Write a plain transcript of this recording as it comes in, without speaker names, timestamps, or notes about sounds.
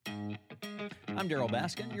I'm Darryl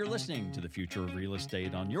Baskin. You're listening to The Future of Real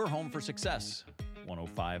Estate on Your Home for Success,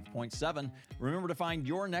 105.7. Remember to find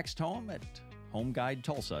your next home at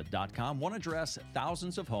homeguidetulsa.com. One address,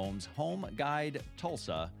 thousands of homes,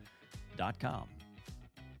 homeguidetulsa.com.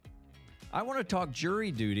 I want to talk jury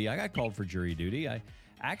duty. I got called for jury duty. I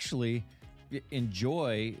actually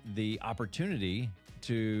enjoy the opportunity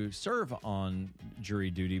to serve on jury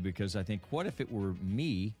duty because I think, what if it were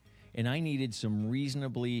me and I needed some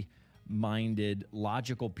reasonably minded,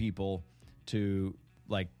 logical people to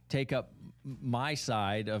take up my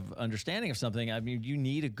side of understanding of something? I mean, you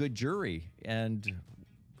need a good jury. And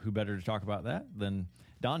who better to talk about that than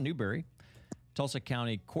Don Newberry, Tulsa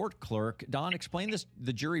County Court Clerk. Don, explain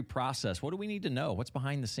the jury process. What do we need to know? What's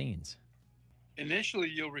behind the scenes? Initially,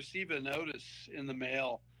 you'll receive a notice in the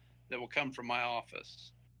mail that will come from my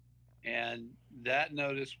office. And that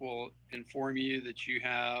notice will inform you that you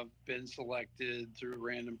have been selected through a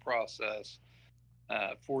random process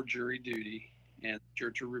for jury duty, and you're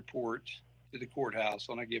to report to the courthouse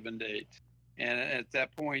on a given date. And at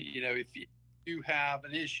that point, if you have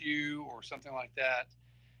an issue or something like that,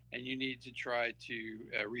 and you need to try to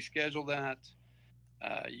reschedule that,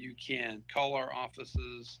 you can call our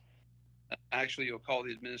offices. Actually, you'll call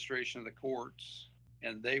the administration of the courts,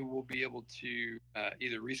 and they will be able to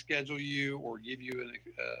either reschedule you or give you an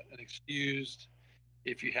excuse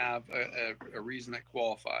if you have a reason that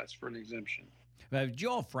qualifies for an exemption. But you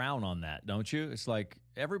all frown on that, don't you? It's like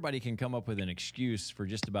everybody can come up with an excuse for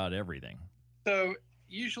just about everything. So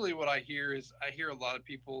usually what I hear a lot of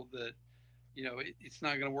people that, it's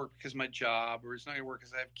not going to work because of my job, or it's not going to work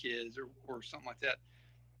because I have kids, or something like that.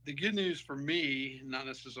 The good news for me, not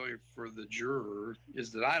necessarily for the juror,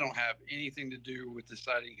 is that I don't have anything to do with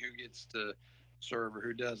deciding who gets to serve or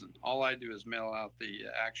who doesn't. All I do is mail out the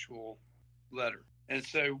actual letter. And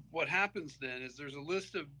so what happens then is there's a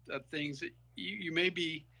list of things that you may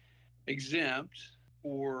be exempt,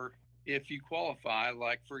 or if you qualify,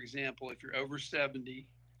 like, for example, if you're over 70,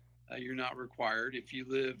 you're not required. If you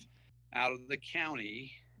live out of the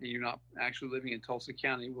county and you're not actually living in Tulsa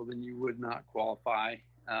County, well, then you would not qualify.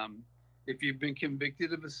 If you've been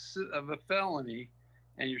convicted of a felony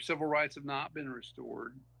and your civil rights have not been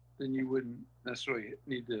restored, then you wouldn't necessarily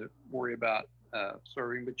need to worry about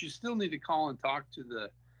serving. But you still need to call and talk to the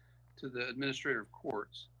administrator of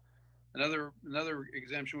courts. Another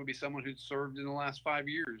exemption would be someone who's served in the last 5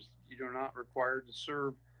 years. You're not required to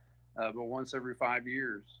serve but once every 5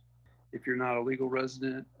 years. If you're not a legal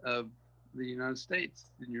resident of the United States,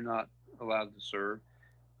 then you're not allowed to serve.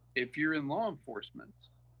 If you're in law enforcement,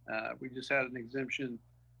 we just had an exemption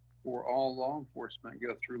for all law enforcement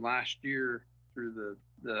go through last year through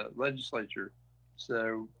the legislature.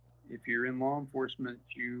 So if you're in law enforcement,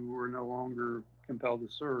 you are no longer compelled to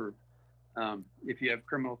serve. If you have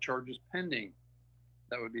criminal charges pending,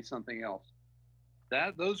 that would be something else.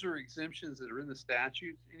 Those are exemptions that are in the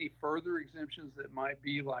statutes. Any further exemptions that might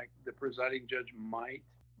be, like the presiding judge might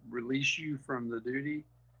release you from the duty,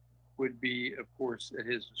 would be, of course, at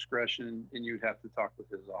his discretion, and you'd have to talk with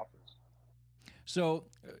his office. So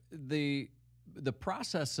the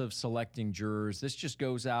process of selecting jurors, this just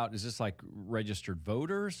goes out. Is this like registered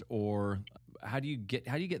voters, or how do you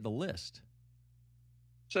get the list?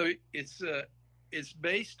 So it's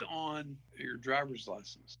based on your driver's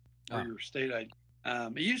license or your state ID.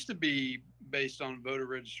 It used to be based on voter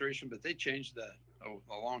registration, but they changed that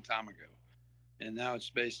a long time ago, and now it's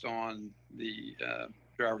based on the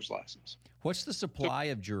driver's license. What's the supply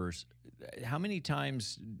of jurors? How many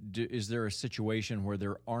times is there a situation where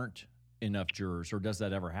there aren't enough jurors, or does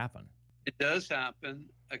that ever happen? It does happen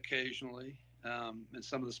occasionally. In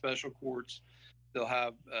some of the special courts, they'll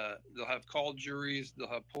have called juries. They'll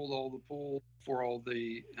have pulled all the pool for all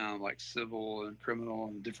the like civil and criminal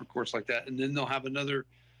and different courts like that, and then they'll have another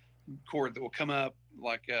court that will come up,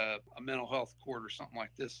 like a mental health court or something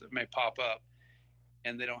like this, that may pop up,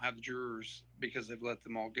 and they don't have the jurors because they've let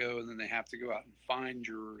them all go, and then they have to go out and find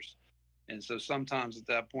jurors. And so sometimes at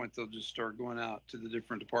that point, they'll just start going out to the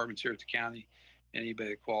different departments here at the county.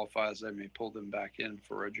 Anybody that qualifies, they may pull them back in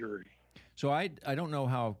for a jury. So I don't know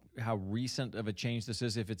how recent of a change this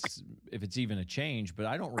is, if it's even a change, but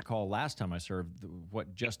I don't recall last time I served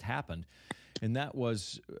what just happened. And that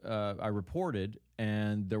was I reported,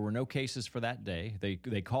 and there were no cases for that day.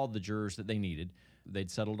 They called the jurors that they needed.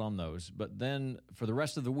 They'd settled on those. But then for the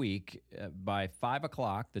rest of the week, by 5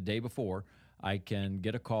 o'clock the day before, I can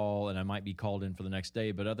get a call, and I might be called in for the next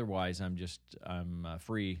day. But otherwise, I'm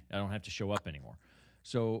free. I don't have to show up anymore.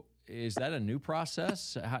 So is that a new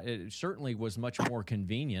process? It certainly was much more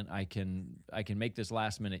convenient. I can make this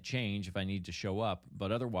last minute change if I need to show up,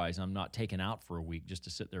 but otherwise I'm not taken out for a week just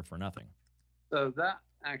to sit there for nothing. So that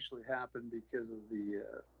actually happened because of the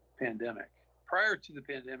pandemic. Prior to the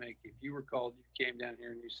pandemic, if you were called, you came down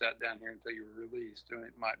here and you sat down here until you were released, and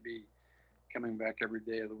it might be coming back every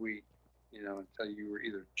day of the week, until you were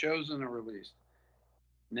either chosen or released.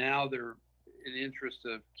 Now they're in the interest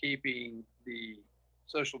of keeping the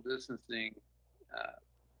social distancing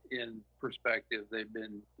in perspective. They've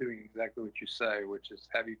been doing exactly what you say, which is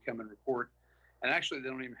have you come and report. And actually, they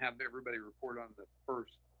don't even have everybody report on the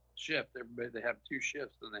first shift. They have 2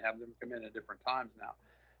 shifts, and they have them come in at different times now,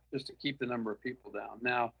 just to keep the number of people down.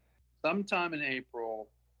 Now, sometime in April,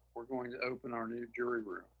 we're going to open our new jury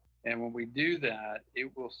room. And when we do that,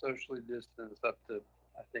 it will socially distance up to,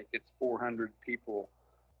 I think it's 400 people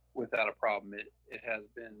without a problem. It has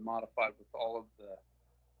been modified with all of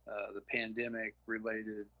the pandemic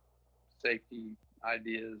related safety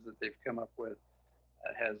ideas that they've come up with.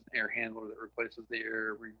 It has an air handler that replaces the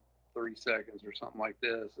air every 30 seconds or something like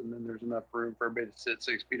this. And then there's enough room for everybody to sit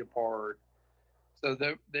 6 feet apart. So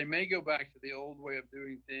they may go back to the old way of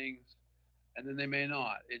doing things, and then they may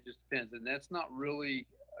not. It just depends. And that's not really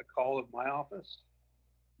a call of my office.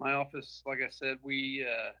 My office, like I said,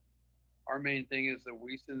 our main thing is that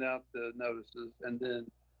we send out the notices, and then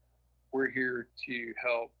we're here to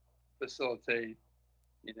help facilitate,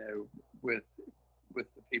 with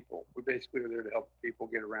the people. We basically are there to help people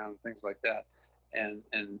get around, things like that, and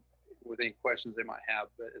with any questions they might have.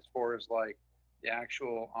 But as far as like the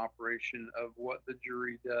actual operation of what the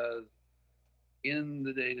jury does in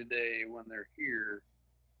the day-to-day when they're here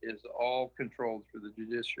is all controlled through the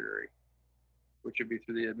judiciary, which would be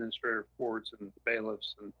through the administrative courts and the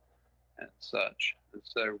bailiffs and such. And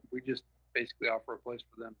so we just basically offer a place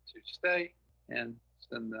for them to stay and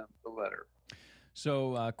send them the letter.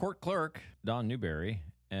 So court clerk, Don Newberry,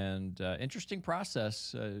 and interesting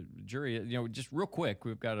process, jury, just real quick,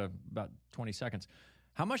 we've got about 20 seconds.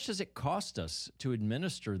 How much does it cost us to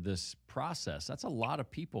administer this process? That's a lot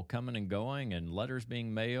of people coming and going and letters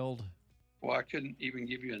being mailed. Well, I couldn't even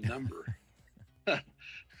give you a number.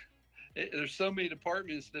 There's so many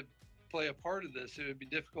departments that play a part of this. It would be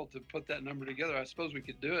difficult to put that number together. I suppose we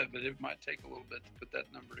could do it, but it might take a little bit to put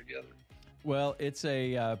that number together. Well, it's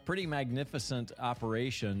a pretty magnificent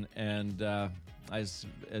operation, and as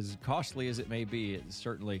costly as it may be, it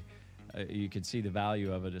certainly you can see the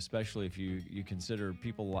value of it, especially if you consider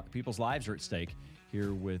people's lives are at stake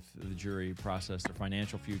here with the jury process, their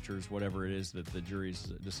financial futures, whatever it is that the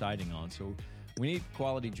jury's deciding on. So we need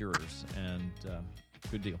quality jurors, and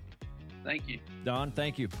good deal. Thank you. Don,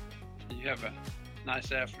 thank you. You have a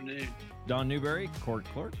nice afternoon. Don Newberry, court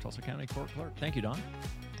clerk, Tulsa County Court Clerk. Thank you, Don.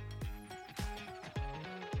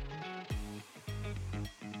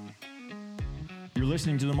 You're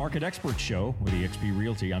listening to the Market Experts Show with eXp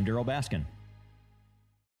Realty. I'm Darryl Baskin.